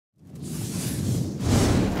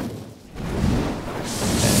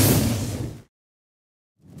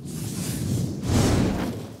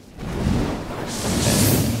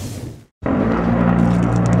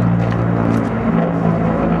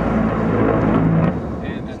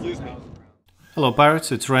Hello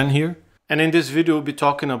pirates, it's Ren here. And in this video we'll be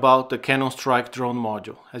talking about the Cannon Strike drone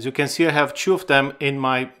module. As you can see, I have two of them in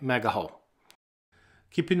my mega hull.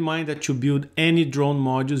 Keep in mind that to build any drone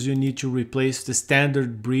modules you need to replace the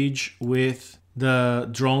standard bridge with the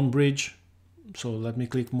drone bridge. So let me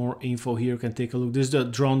click more info here, you can take a look. This is the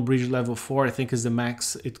drone bridge level 4, I think is the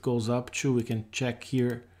max it goes up to. We can check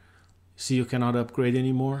here. See, you cannot upgrade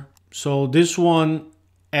anymore. So this one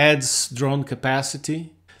adds drone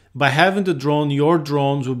capacity. By having the drone, your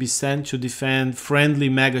drones will be sent to defend friendly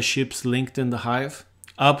mega ships linked in the hive,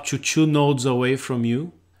 up to 2 nodes away from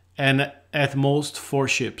you, and at most 4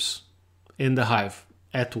 ships in the hive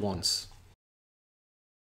at once.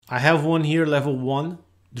 I have one here, level 1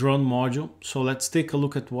 drone module. So let's take a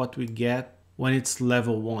look at what we get when it's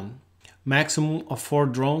level 1. Maximum of 4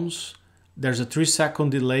 drones. There's a 3-second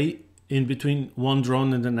delay in between one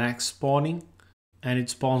drone and the next spawning, and it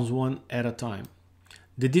spawns one at a time.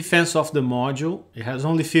 The defense of the module, it has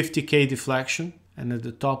only 50k deflection, and at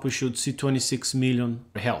the top we should see 26 million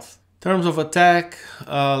health. In terms of attack,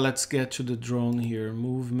 let's get to the drone here.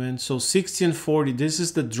 Movement, so 60 and 40, this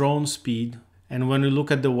is the drone speed. And when we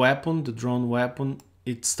look at the weapon, the drone weapon,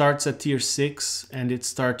 it starts at tier 6 and it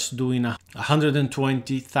starts doing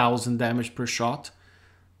 120,000 damage per shot.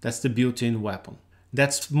 That's the built-in weapon.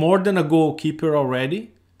 That's more than a goalkeeper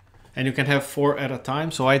already, and you can have 4 at a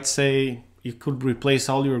time. So I'd say you could replace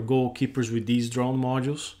all your goalkeepers with these drone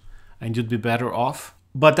modules and you'd be better off.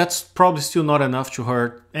 But that's probably still not enough to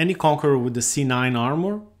hurt any Conqueror with the C9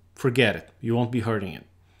 armor. Forget it, you won't be hurting it.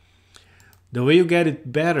 The way you get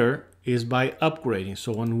it better is by upgrading.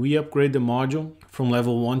 So when we upgrade the module from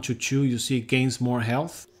level 1 to 2, you see it gains more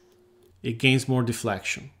health, it gains more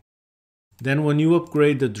deflection. Then when you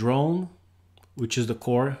upgrade the drone, which is the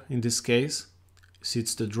core in this case, see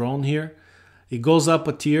it's the drone here, it goes up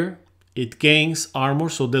a tier, it gains armor.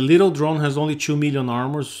 So the little drone has only 2 million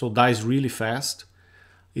armor, so dies really fast.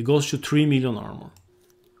 It goes to 3 million armor.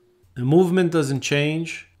 The movement doesn't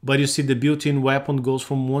change, but you see the built-in weapon goes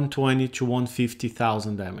from 120 to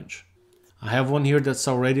 150,000 damage. I have one here that's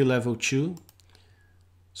already level 2.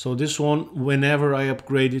 So this one, whenever I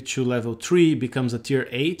upgrade it to level 3, becomes a tier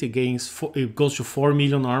 8. It goes to 4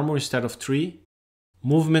 million armor instead of 3.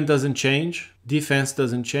 Movement doesn't change, defense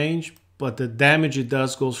doesn't change, but the damage it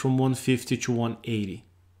does goes from 150 to 180.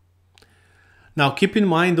 Now keep in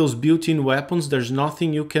mind those built-in weapons, there's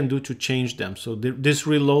nothing you can do to change them. So this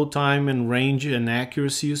reload time and range and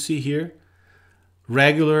accuracy you see here,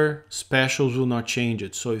 regular specials will not change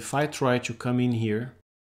it. So if I try to come in here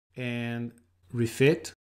and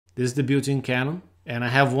refit, this is the built-in cannon, and I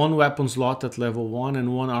have 1 weapon slot at level 1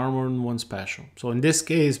 and 1 armor and 1 special. So in this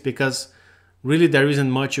case, because really there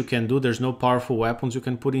isn't much you can do, there's no powerful weapons you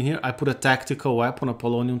can put in here, I put a tactical weapon, a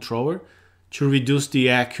polonium thrower, to reduce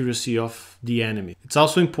the accuracy of the enemy. It's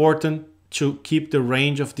also important to keep the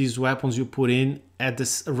range of these weapons you put in at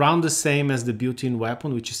around the same as the built-in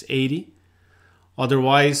weapon, which is 80.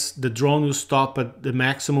 Otherwise, the drone will stop at the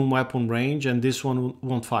maximum weapon range and this one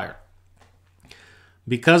won't fire.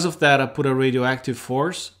 Because of that, I put a radioactive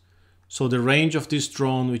force. So the range of this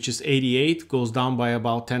drone, which is 88, goes down by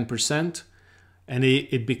about 10%, and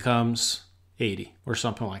it becomes 80 or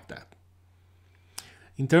something like that.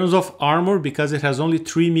 In terms of armor, because it has only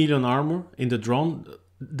 3 million armor in the drone,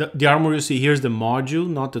 the armor you see here is the module,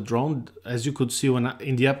 not the drone. As you could see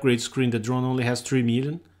in the upgrade screen, the drone only has 3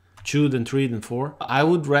 million, 2, then 3, then 4. I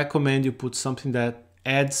would recommend you put something that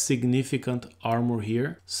adds significant armor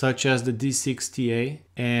here, such as the D6TA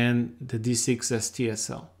and the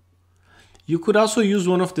D6STSL. You could also use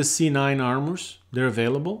one of the C9 armors, they're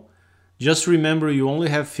available. Just remember you only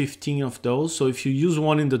have 15 of those, so if you use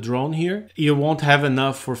one in the drone here, you won't have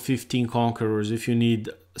enough for 15 Conquerors if you need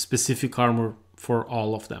specific armor for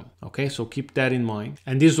all of them. Okay, so keep that in mind.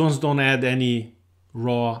 And these ones don't add any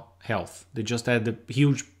raw health, they just add the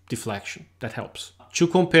huge deflection, that helps. To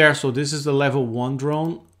compare, so this is the level 1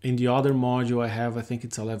 drone. In the other module I think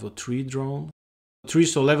it's a level 3 drone.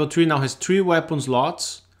 So level 3 now has 3 weapon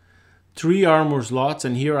slots, 3 armor slots,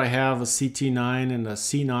 and here I have a CT9 and a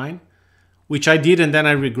C9. Which I did and then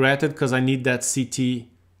I regretted because I need that CT9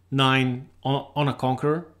 on a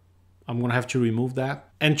Conqueror. I'm gonna have to remove that.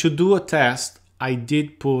 And to do a test, I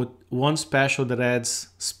did put 1 special that adds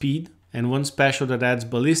speed and 1 special that adds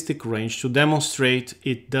ballistic range to demonstrate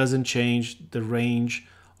it doesn't change the range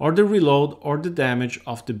or the reload or the damage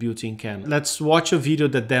of the built-in cannon. Let's watch a video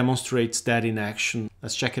that demonstrates that in action.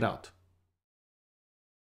 Let's check it out.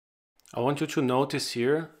 I want you to notice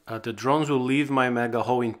here, the drones will leave my mega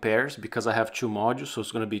hull in pairs because I have 2 modules, so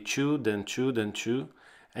it's going to be 2, then 2, then 2.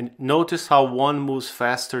 And notice how one moves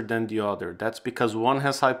faster than the other. That's because one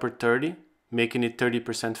has Hyper 30, making it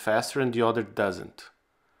 30% faster, and the other doesn't.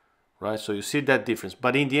 Right, so you see that difference.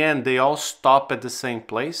 But in the end, they all stop at the same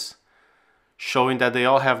place, showing that they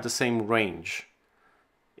all have the same range.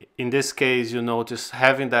 In this case, you notice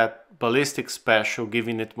having that ballistic special,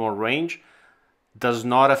 giving it more range, does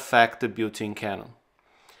not affect the built-in cannon.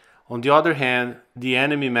 On the other hand, the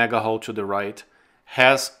enemy mega hull to the right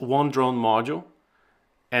has one drone module,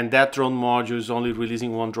 and that drone module is only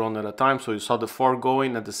releasing one drone at a time. So you saw the 4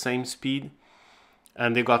 going at the same speed,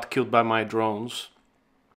 and they got killed by my drones.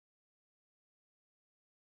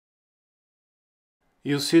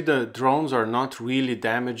 You see the drones are not really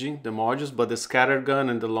damaging the modules, but the scattergun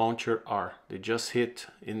and the launcher are. They just hit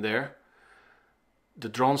in there. The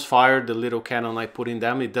drones fired the little cannon I put in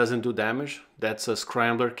them. It doesn't do damage. That's a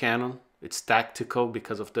scrambler cannon. It's tactical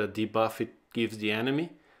because of the debuff it gives the enemy.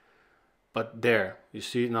 But there, you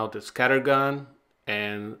see now the scattergun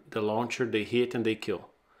and the launcher, they hit and they kill.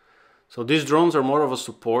 So these drones are more of a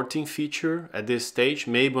supporting feature at this stage.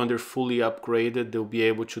 Maybe when they're fully upgraded, they'll be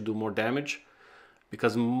able to do more damage,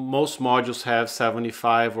 because most modules have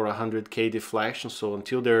 75 or 100k deflection. So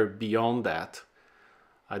until they're beyond that,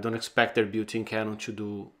 I don't expect their built-in cannon to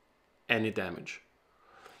do any damage.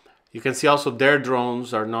 You can see also their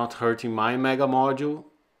drones are not hurting my mega module,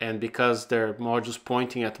 and because their modules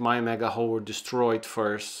pointing at my mega hull were destroyed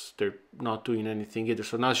first, they're not doing anything either.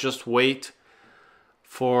 So now it's just wait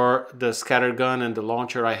for the scattergun and the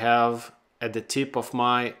launcher I have at the tip of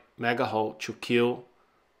my mega hull to kill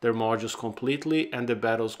their modules completely, and the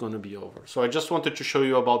battle's going to be over. So I just wanted to show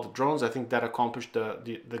you about the drones. I think that accomplished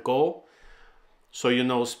the goal. So you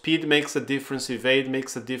know, speed makes a difference, evade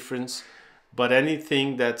makes a difference, but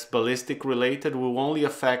anything that's ballistic related will only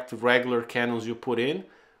affect regular cannons you put in,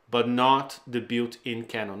 but not the built-in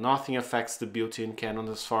cannon. Nothing affects the built-in cannon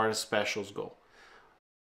as far as specials go.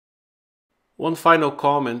 One final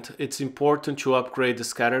comment, it's important to upgrade the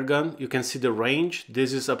scattergun. You can see the range.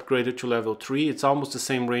 This is upgraded to level 3. It's almost the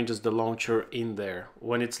same range as the launcher in there.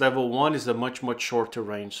 When it's level 1, it's a much shorter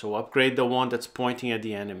range. So upgrade the one that's pointing at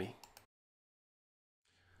the enemy.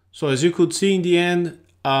 So as you could see in the end,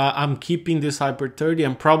 I'm keeping this Hyper 30.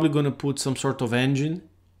 I'm probably going to put some sort of engine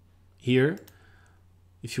here.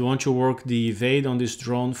 If you want to work the evade on this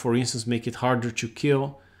drone, for instance, make it harder to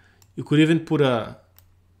kill, you could even put a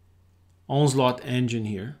onslaught engine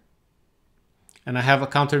here. And I have a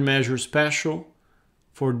countermeasure special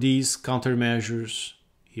for these countermeasures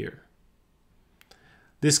here.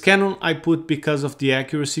 This cannon I put because of the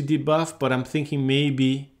accuracy debuff, but I'm thinking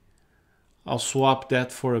maybe I'll swap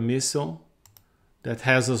that for a missile that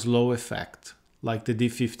has a slow effect, like the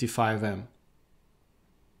D55M.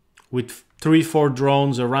 With 3-4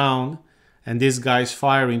 drones around and this guy's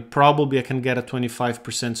firing, probably I can get a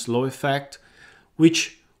 25% slow effect,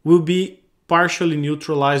 which will be partially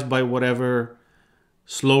neutralized by whatever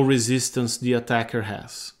slow resistance the attacker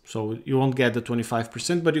has. So you won't get the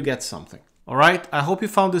 25%, but you get something. All right, I hope you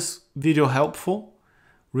found this video helpful.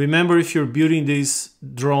 Remember, if you're building these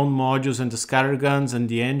drone modules and the scatterguns and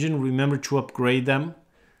the engine, remember to upgrade them.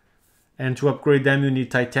 And to upgrade them, you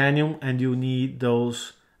need titanium and you need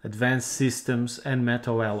those advanced systems and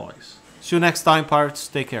metal alloys. See you next time, parts.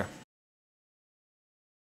 Take care.